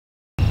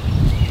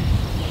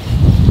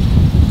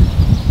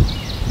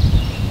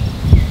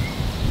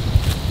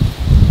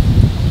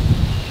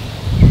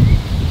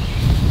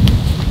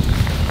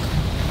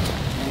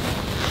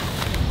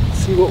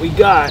we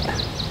got.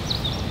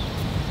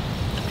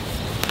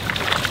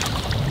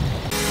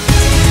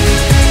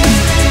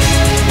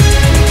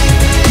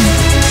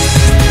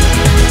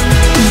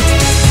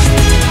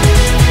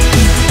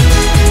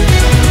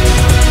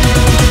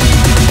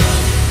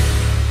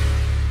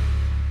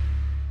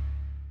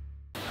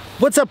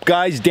 What's up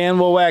guys, Dan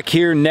Wowak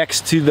here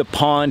next to the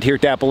pond here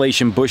at the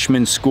Appalachian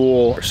Bushman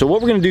School. So what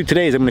we're going to do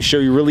today is I'm going to show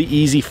you a really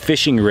easy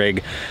fishing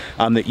rig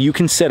that you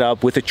can set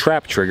up with a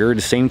trap trigger,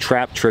 the same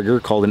trap trigger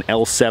called an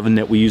L7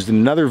 that we used in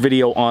another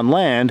video on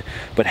land,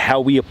 but how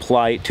we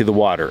apply it to the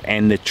water.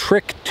 And the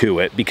trick to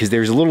it, because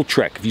there's a little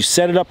trick, if you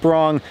set it up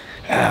wrong,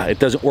 it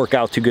doesn't work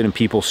out too good and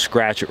people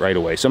scratch it right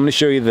away. So I'm going to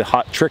show you the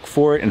hot trick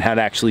for it and how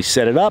to actually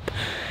set it up.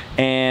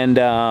 And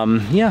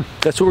yeah,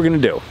 that's what we're gonna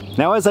do.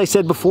 Now, as I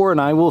said before,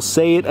 and I will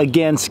say it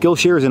again,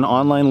 Skillshare is an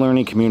online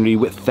learning community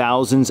with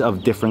thousands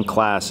of different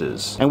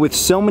classes. And with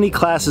so many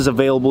classes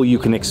available, you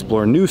can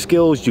explore new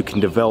skills, you can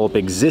develop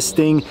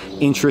existing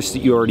interests that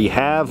you already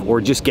have,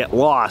 or just get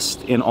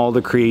lost in all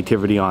the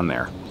creativity on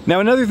there. Now,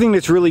 another thing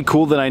that's really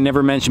cool that I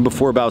never mentioned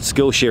before about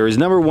Skillshare is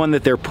number one,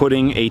 that they're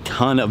putting a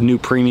ton of new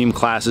premium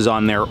classes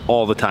on there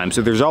all the time.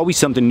 So there's always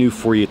something new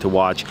for you to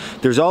watch.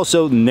 There's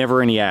also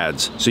never any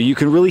ads. So you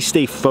can really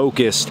stay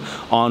focused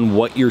on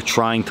what you're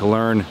trying to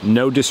learn.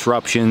 No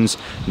disruptions,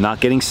 not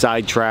getting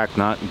sidetracked,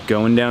 not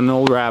going down an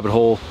old rabbit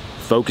hole,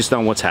 focused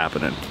on what's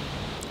happening.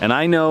 And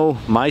I know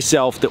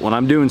myself that when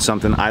I'm doing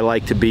something, I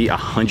like to be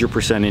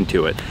 100%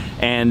 into it.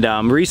 And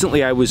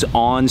recently I was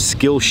on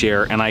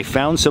Skillshare and I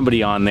found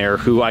somebody on there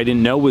who I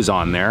didn't know was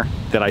on there,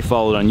 that I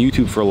followed on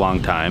YouTube for a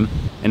long time,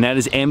 and that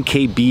is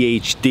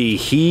MKBHD.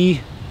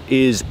 He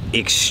is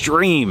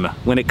extreme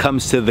when it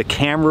comes to the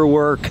camera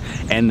work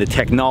and the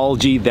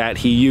technology that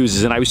he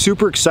uses. And I was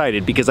super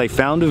excited because I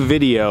found a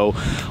video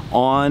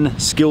on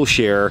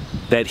Skillshare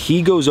that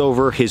he goes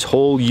over his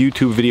whole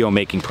YouTube video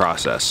making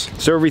process.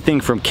 So everything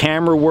from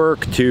camera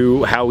work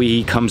to how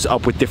he comes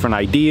up with different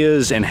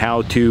ideas and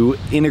how to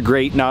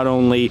integrate not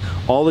only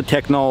all the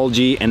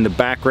technology and the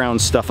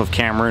background stuff of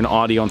camera and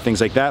audio and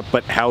things like that,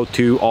 but how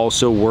to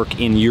also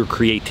work in your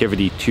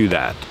creativity to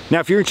that. Now,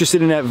 if you're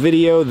interested in that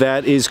video,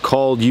 that is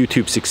called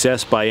YouTube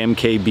Success by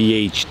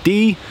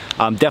MKBHD.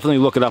 Definitely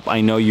look it up. I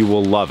know you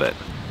will love it.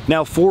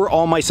 Now, for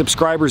all my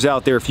subscribers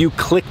out there, if you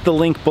click the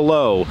link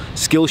below,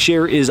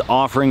 Skillshare is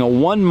offering a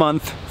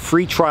 1-month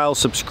free trial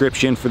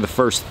subscription for the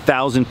first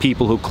 1,000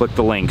 people who click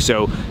the link.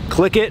 So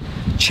click it,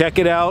 check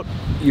it out,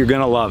 you're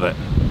gonna love it.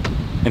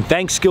 And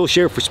thanks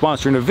Skillshare for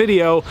sponsoring the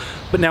video,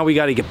 but now we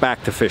gotta get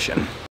back to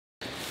fishing.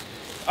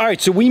 All right,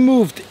 so we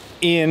moved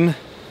in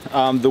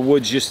the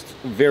woods just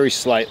very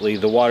slightly.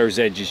 The water's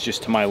edge is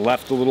just to my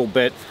left a little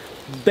bit.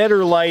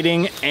 Better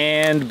lighting,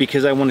 and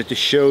because I wanted to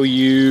show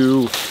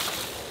you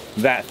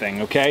that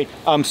thing, okay?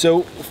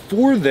 So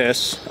for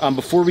this,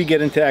 before we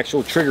get into the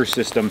actual trigger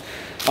system,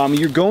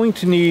 you're going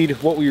to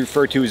need what we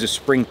refer to as a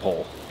spring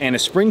pole. And a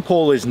spring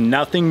pole is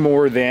nothing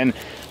more than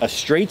a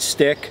straight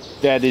stick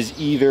that is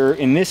either,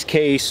 in this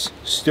case,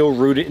 still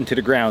rooted into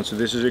the ground. So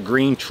this is a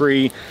green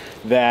tree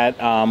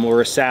that,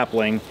 or a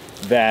sapling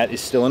that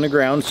is still in the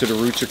ground, so the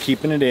roots are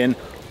keeping it in,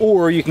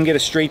 or you can get a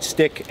straight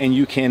stick and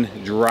you can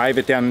drive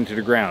it down into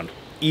the ground.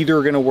 Either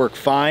are gonna work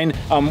fine.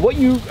 What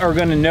you are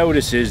gonna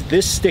notice is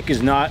this stick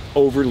is not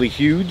overly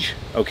huge,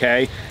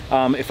 okay?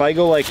 If I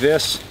go like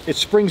this, it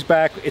springs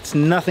back, it's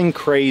nothing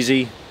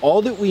crazy.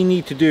 All that we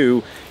need to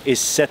do is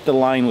set the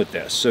line with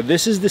this. So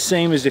this is the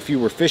same as if you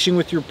were fishing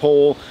with your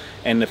pole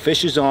and the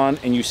fish is on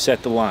and you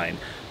set the line.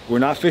 We're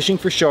not fishing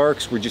for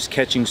sharks, we're just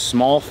catching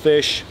small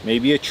fish,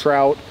 maybe a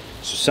trout.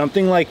 So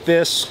something like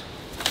this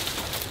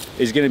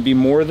is gonna be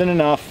more than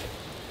enough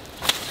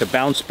to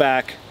bounce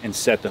back and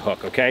set the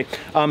hook, okay?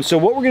 So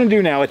what we're gonna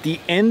do now, at the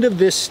end of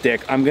this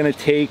stick, I'm gonna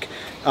take,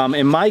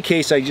 in my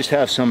case, I just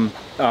have some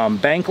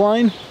bank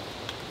line,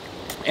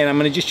 and I'm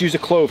gonna just use a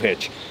clove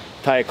hitch.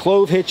 Tie a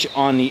clove hitch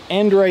on the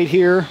end right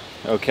here,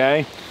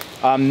 okay?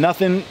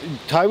 Nothing,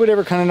 tie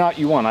whatever kind of knot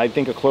you want. I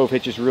think a clove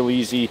hitch is really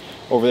easy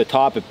over the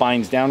top. It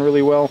binds down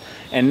really well.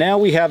 And now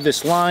we have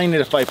this line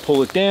that if I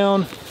pull it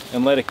down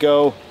and let it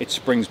go, it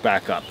springs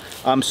back up.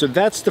 So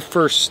that's the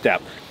first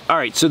step. All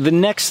right, so the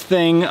next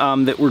thing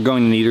that we're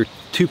going to need, or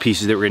two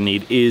pieces that we're gonna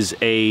need, is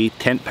a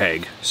tent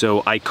peg.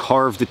 So I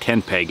carved the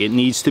tent peg. It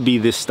needs to be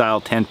this style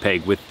tent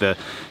peg with the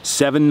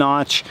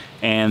 7-notch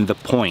and the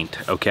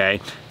point, okay?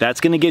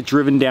 That's gonna get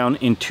driven down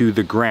into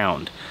the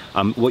ground.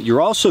 What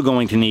you're also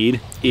going to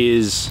need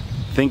is,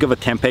 think of a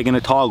tent peg and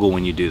a toggle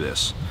when you do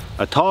this.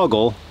 A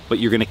toggle, but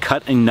you're gonna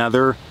cut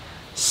another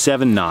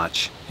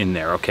 7-notch in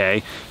there,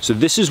 okay? So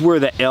this is where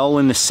the L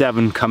and the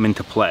 7 come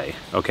into play,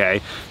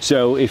 okay?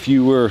 So if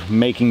you were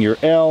making your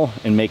L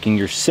and making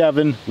your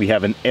 7, we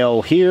have an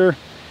L here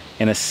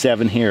and a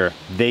 7 here.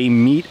 They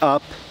meet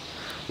up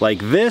like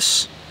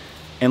this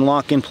and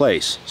lock in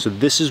place. So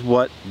this is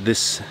what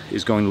this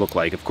is going to look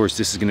like. Of course,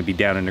 this is going to be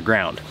down in the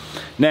ground.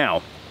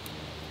 Now,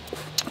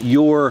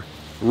 your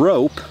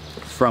rope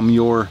from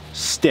your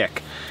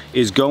stick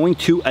is going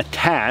to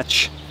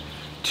attach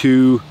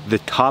to the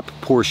top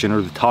portion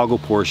or the toggle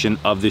portion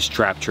of this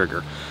trap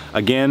trigger.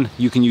 Again,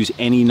 you can use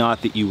any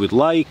knot that you would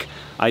like.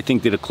 I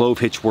think that a clove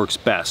hitch works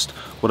best.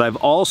 What I've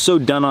also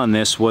done on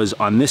this was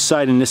on this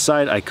side and this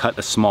side, I cut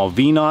a small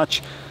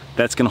V-notch.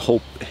 That's gonna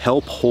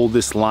help hold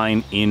this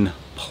line in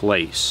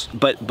place.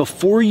 But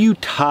before you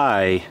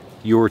tie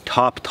your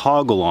top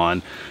toggle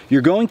on,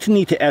 you're going to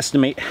need to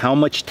estimate how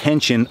much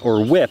tension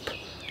or whip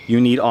you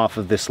need off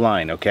of this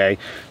line, okay?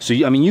 So,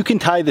 I mean, you can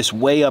tie this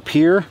way up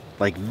here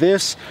like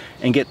this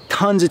and get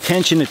tons of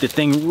tension that the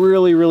thing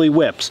really, really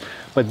whips.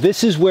 But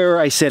this is where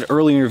I said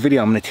earlier in the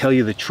video, I'm gonna tell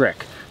you the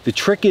trick. The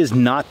trick is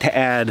not to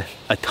add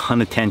a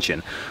ton of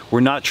tension. We're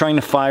not trying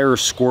to fire a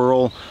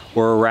squirrel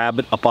or a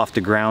rabbit up off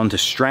the ground to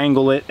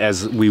strangle it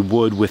as we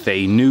would with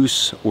a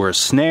noose or a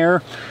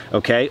snare,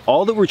 okay?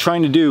 All that we're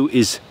trying to do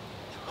is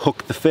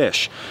hook the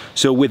fish.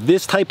 So with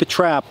this type of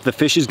trap, the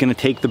fish is gonna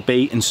take the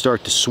bait and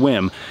start to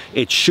swim.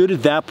 It should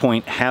at that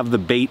point have the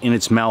bait in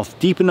its mouth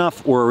deep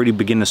enough or already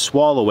begin to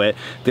swallow it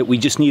that we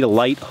just need a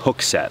light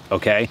hook set,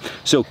 okay?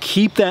 So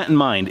keep that in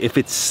mind. If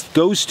it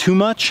goes too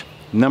much,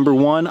 number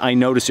one, I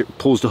notice it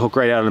pulls the hook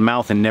right out of the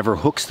mouth and never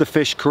hooks the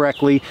fish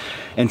correctly.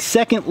 And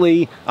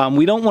secondly,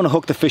 we don't want to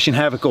hook the fish and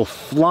have it go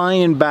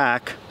flying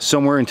back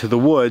somewhere into the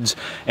woods.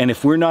 And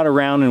if we're not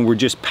around and we're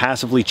just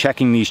passively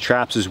checking these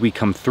traps as we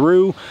come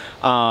through,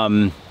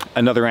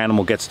 another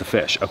animal gets the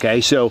fish, okay?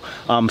 So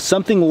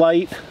something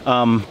light,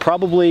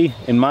 probably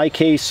in my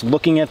case,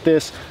 looking at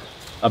this,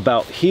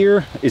 about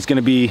here is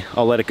gonna be,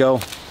 I'll let it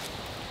go,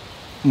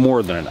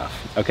 more than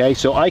enough, okay?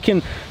 So I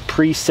can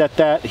preset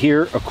that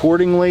here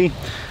accordingly.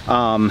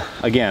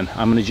 Again,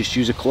 I'm gonna just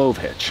use a clove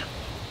hitch.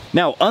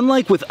 Now,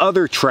 unlike with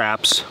other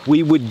traps,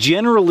 we would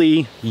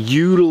generally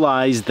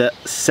utilize the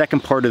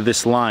second part of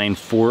this line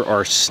for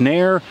our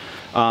snare,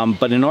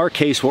 but in our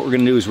case, what we're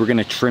gonna do is we're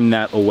gonna trim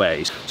that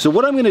away. So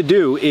what I'm gonna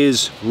do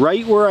is,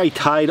 right where I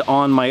tied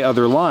on my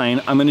other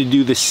line, I'm gonna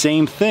do the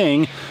same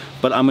thing,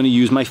 but I'm gonna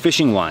use my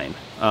fishing line.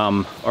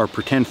 Our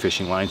pretend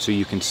fishing line so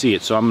you can see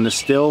it. So I'm gonna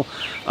still,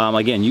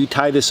 again, you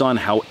tie this on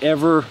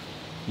however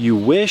you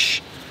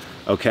wish,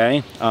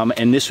 okay?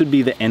 And this would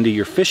be the end of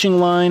your fishing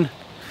line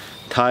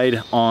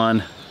tied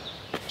on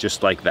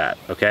just like that,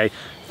 okay?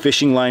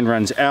 Fishing line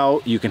runs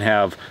out, you can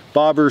have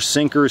bobbers,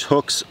 sinkers,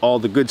 hooks, all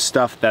the good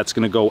stuff that's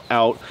gonna go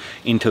out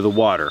into the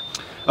water.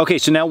 Okay,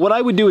 so now what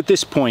I would do at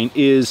this point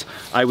is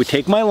I would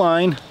take my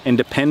line, and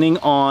depending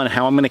on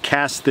how I'm gonna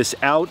cast this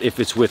out, if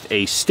it's with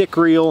a stick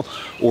reel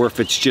or if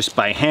it's just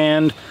by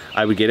hand,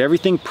 I would get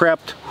everything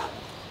prepped,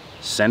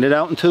 send it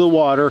out into the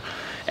water,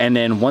 and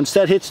then once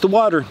that hits the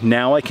water,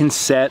 now I can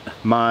set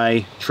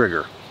my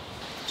trigger.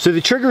 So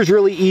the trigger is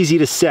really easy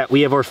to set.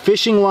 We have our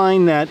fishing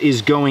line that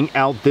is going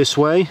out this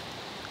way,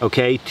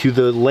 okay, to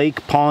the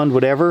lake, pond,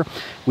 whatever.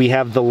 We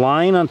have the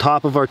line on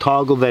top of our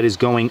toggle that is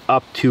going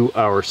up to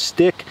our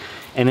stick,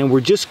 and then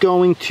we're just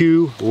going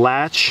to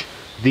latch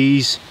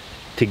these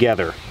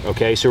together,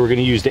 okay? So we're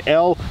gonna use the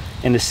L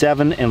and the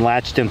 7 and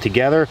latch them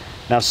together.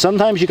 Now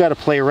sometimes you gotta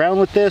play around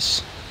with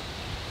this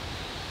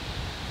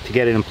to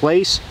get it in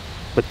place,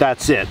 but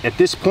that's it. At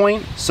this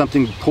point,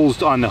 something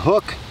pulls on the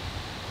hook,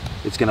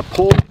 it's gonna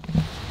pull,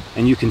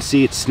 and you can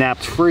see it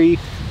snapped free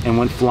and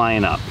went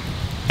flying up.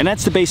 And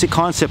that's the basic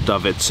concept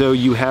of it. So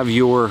you have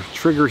your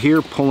trigger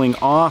here pulling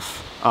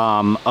off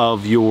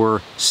of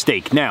your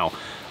stake. Now,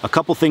 a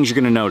couple things you're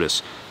gonna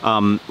notice.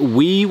 When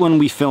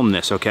we filmed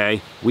this,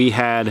 okay, we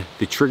had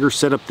the trigger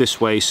set up this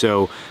way,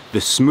 so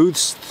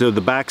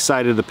the back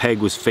side of the peg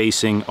was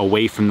facing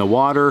away from the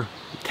water,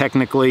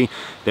 technically,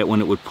 that when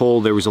it would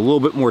pull, there was a little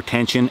bit more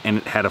tension and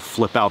it had to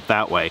flip out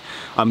that way.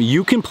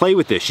 You can play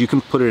with this. You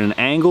can put it at an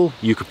angle,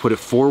 you could put it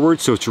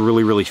forward, so it's a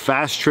really, really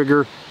fast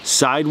trigger.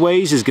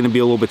 Sideways is gonna be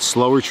a little bit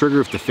slower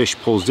trigger. If the fish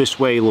pulls this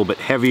way, a little bit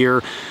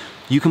heavier.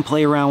 You can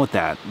play around with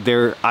that.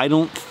 I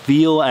don't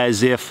feel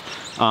as if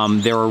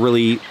there are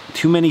really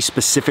too many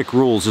specific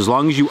rules. As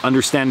long as you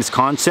understand this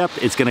concept,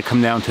 it's gonna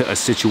come down to a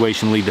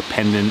situationally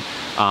dependent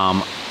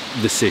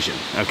decision,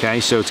 okay?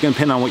 So it's gonna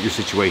depend on what your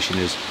situation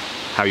is,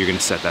 how you're gonna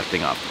set that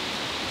thing up.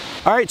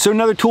 All right, so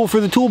another tool for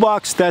the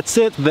toolbox. That's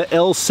it, the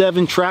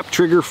L7 trap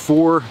trigger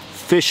for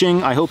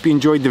fishing. I hope you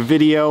enjoyed the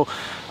video.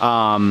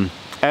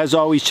 As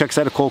always, check us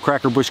out at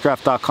Coalcracker,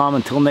 bushcraft.com.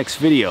 Until next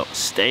video,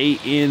 stay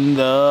in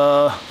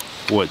the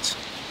woods.